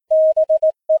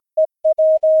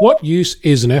What use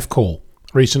is an F-call?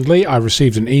 Recently, I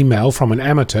received an email from an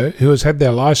amateur who has had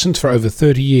their license for over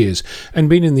 30 years and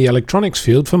been in the electronics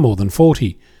field for more than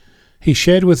 40. He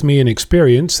shared with me an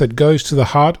experience that goes to the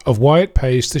heart of why it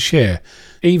pays to share,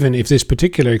 even if this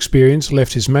particular experience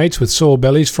left his mates with sore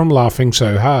bellies from laughing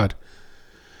so hard.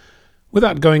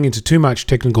 Without going into too much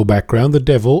technical background, the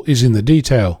devil is in the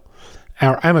detail.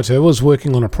 Our amateur was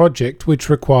working on a project which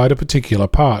required a particular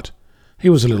part. He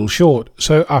was a little short,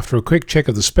 so after a quick check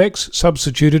of the specs,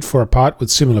 substituted for a part with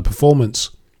similar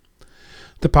performance.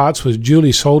 The parts was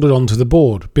duly soldered onto the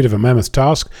board, bit of a mammoth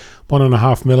task,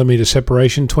 1.5mm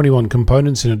separation, 21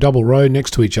 components in a double row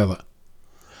next to each other.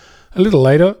 A little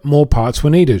later, more parts were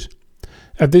needed.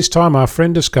 At this time our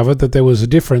friend discovered that there was a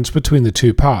difference between the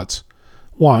two parts.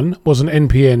 One was an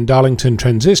NPN Darlington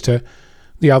transistor,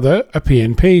 the other a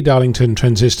PNP Darlington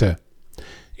transistor.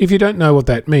 If you don't know what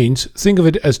that means, think of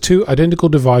it as two identical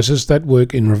devices that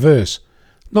work in reverse.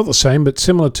 Not the same, but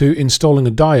similar to installing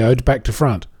a diode back to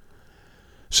front.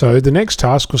 So the next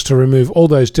task was to remove all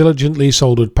those diligently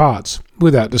soldered parts,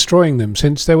 without destroying them,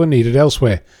 since they were needed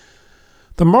elsewhere.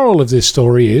 The moral of this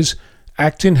story is,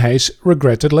 act in haste,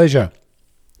 regret at leisure.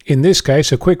 In this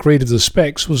case, a quick read of the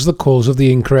specs was the cause of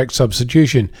the incorrect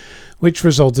substitution, which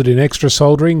resulted in extra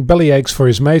soldering, bellyaches for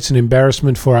his mates and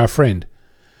embarrassment for our friend.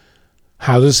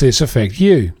 How does this affect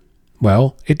you?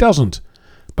 Well, it doesn't.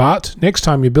 But next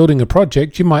time you're building a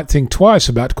project, you might think twice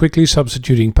about quickly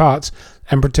substituting parts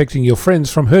and protecting your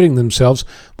friends from hurting themselves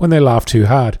when they laugh too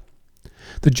hard.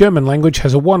 The German language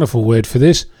has a wonderful word for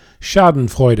this,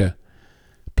 Schadenfreude,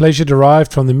 pleasure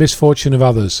derived from the misfortune of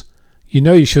others. You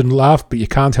know you shouldn't laugh, but you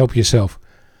can't help yourself.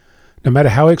 No matter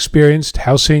how experienced,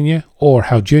 how senior, or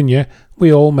how junior,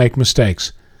 we all make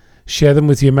mistakes. Share them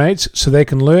with your mates so they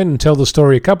can learn, and tell the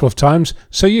story a couple of times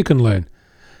so you can learn.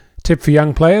 Tip for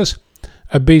young players: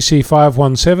 a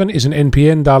BC517 is an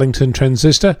NPN Darlington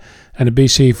transistor and a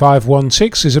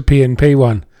BC516 is a PNP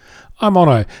one. I'm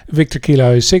Onno, Victor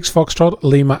Kilo 6 Foxtrot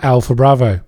Lima Alpha Bravo.